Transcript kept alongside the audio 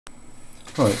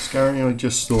Right, Scary, I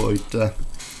just thought I'd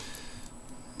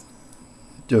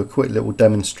do a quick little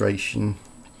demonstration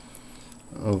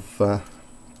of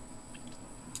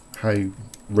how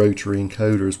rotary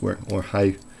encoders work, or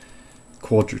how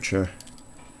quadrature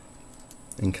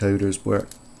encoders work.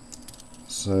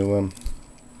 So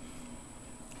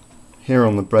here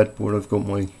on the breadboard I've got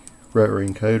my rotary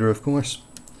encoder, of course,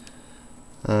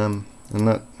 and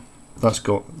that's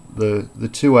got the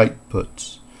two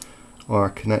outputs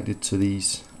are connected to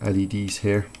these LEDs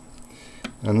here,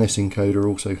 and this encoder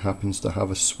also happens to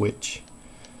have a switch,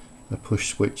 a push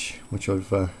switch, which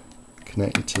I've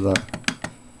connected to that,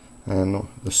 and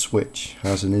the switch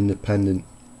has an independent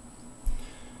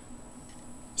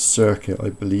circuit, I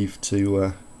believe,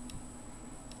 to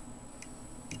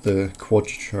the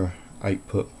quadrature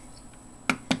output.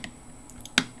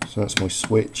 So that's my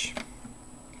switch.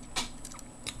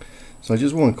 So I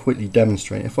just want to quickly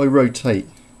demonstrate. If I rotate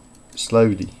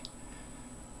slowly,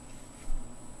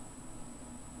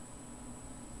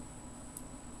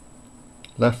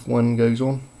 left one goes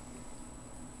on,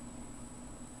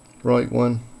 right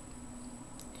one,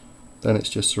 then it's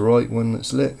just the right one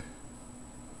that's lit,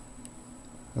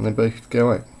 and they both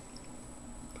go out.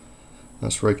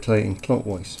 That's rotating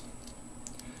clockwise.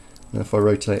 And if I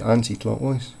rotate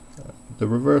anti-clockwise, the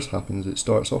reverse happens. It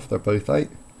starts off, they're both out,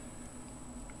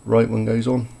 right one goes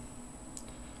on,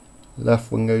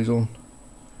 left one goes on,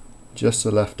 just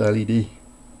the left LED,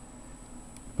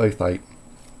 both out.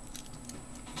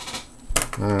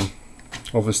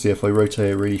 Obviously if I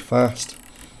rotate it really fast,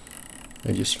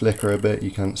 they just flicker a bit,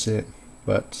 you can't see it,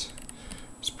 but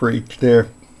it's pretty clear.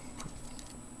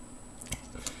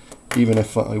 Even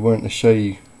if I weren't to show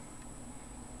you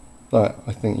that,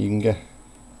 I think you can get.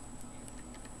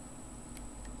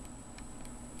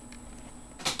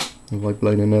 Have I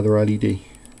blown another LED?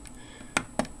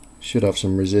 Should have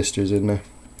some resistors in there.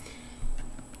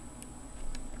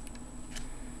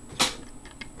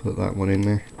 Put that one in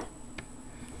there.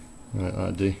 Right,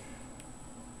 that'll do.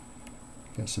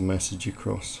 Get some message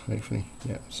across, hopefully.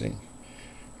 Yeah, see.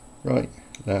 Right,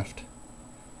 left.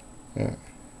 Yeah.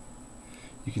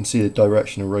 You can see the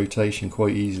direction of rotation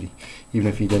quite easily, even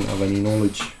if you didn't have any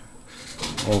knowledge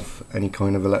of any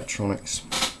kind of electronics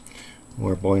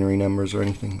or binary numbers or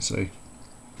anything. So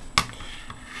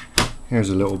here's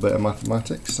a little bit of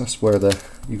mathematics. That's where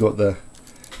you got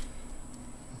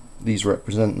these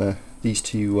represent these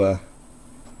two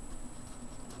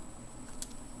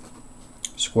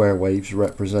square waves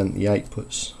represent the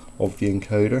outputs of the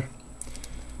encoder,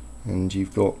 and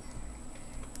you've got,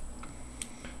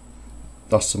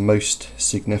 that's the most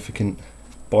significant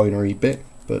binary bit,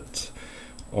 but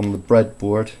on the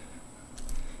breadboard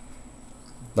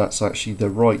that's actually the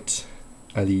right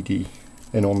LED,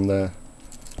 and on the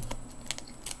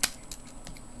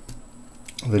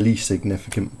least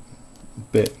significant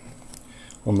bit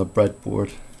on the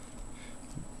breadboard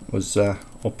was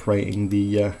operating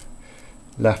the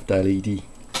left LED.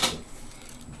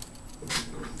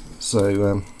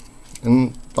 So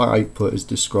and that output is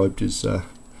described as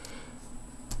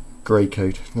grey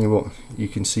code. Now what, you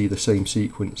can see the same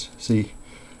sequence. See,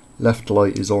 left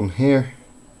light is on here,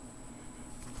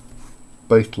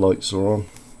 both lights are on,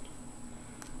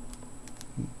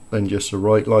 then just the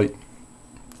right light,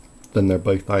 then they're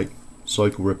both out.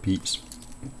 Cycle repeats,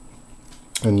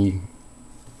 and you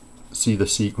see the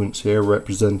sequence here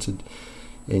represented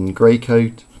in grey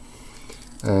code,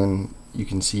 and you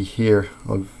can see here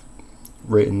I've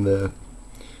written the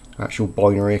actual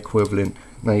binary equivalent.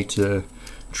 Now to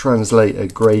translate a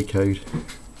grey code,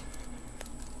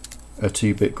 a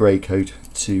 2-bit grey code,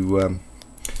 to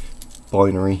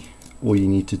binary, all you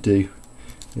need to do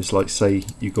is, like, say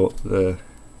you got the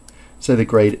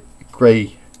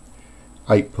grey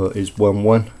output is 1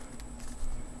 1.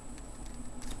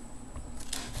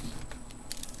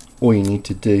 All you need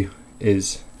to do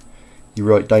is you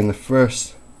write down the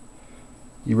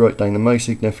most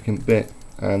significant bit,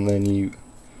 and then you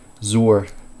XOR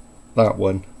that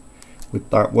one with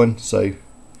that one. So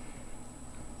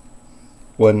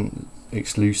one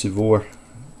exclusive OR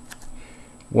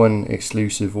 1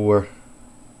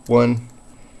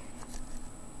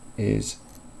 is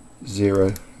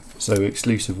 0. So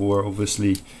exclusive OR,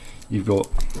 obviously you've got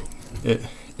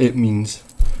it means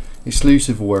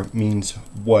exclusive OR means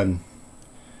 1.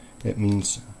 It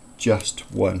means just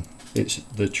 1. It's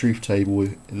the truth table.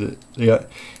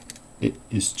 It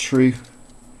is true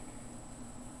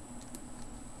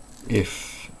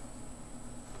if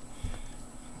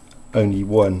only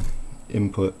one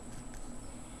input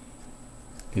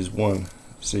is 1.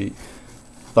 See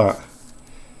that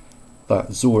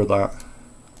XOR that,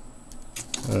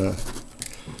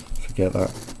 forget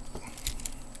that.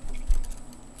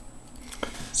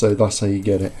 So that's how you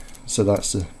get it. So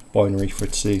that's the binary for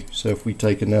 2. So if we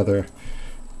take another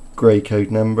grey code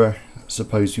number,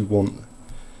 suppose you want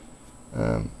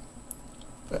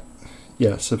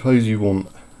suppose you want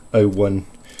 01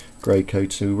 grey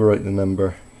code, so we write the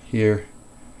number here,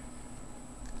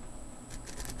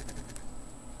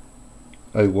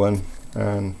 01,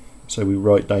 and so we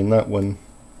write down that one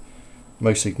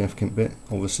most significant bit,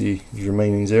 obviously is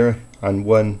remaining 0, and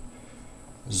 1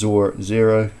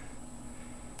 0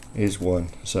 is 1,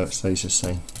 so it stays the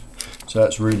same. So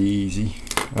that's really easy.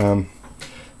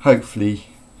 Hopefully,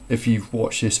 if you've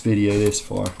watched this video this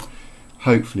far,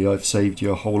 hopefully I've saved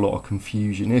you a whole lot of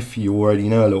confusion. If you already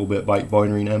know a little bit about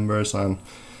binary numbers and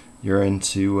you're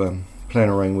into playing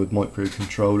around with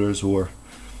microcontrollers or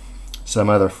some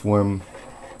other form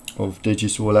of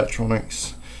digital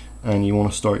electronics and you want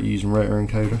to start using Rotary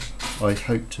encoders, I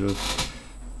hope to have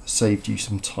saved you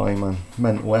some time and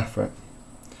mental effort.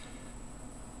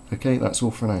 Okay, that's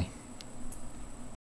all for now.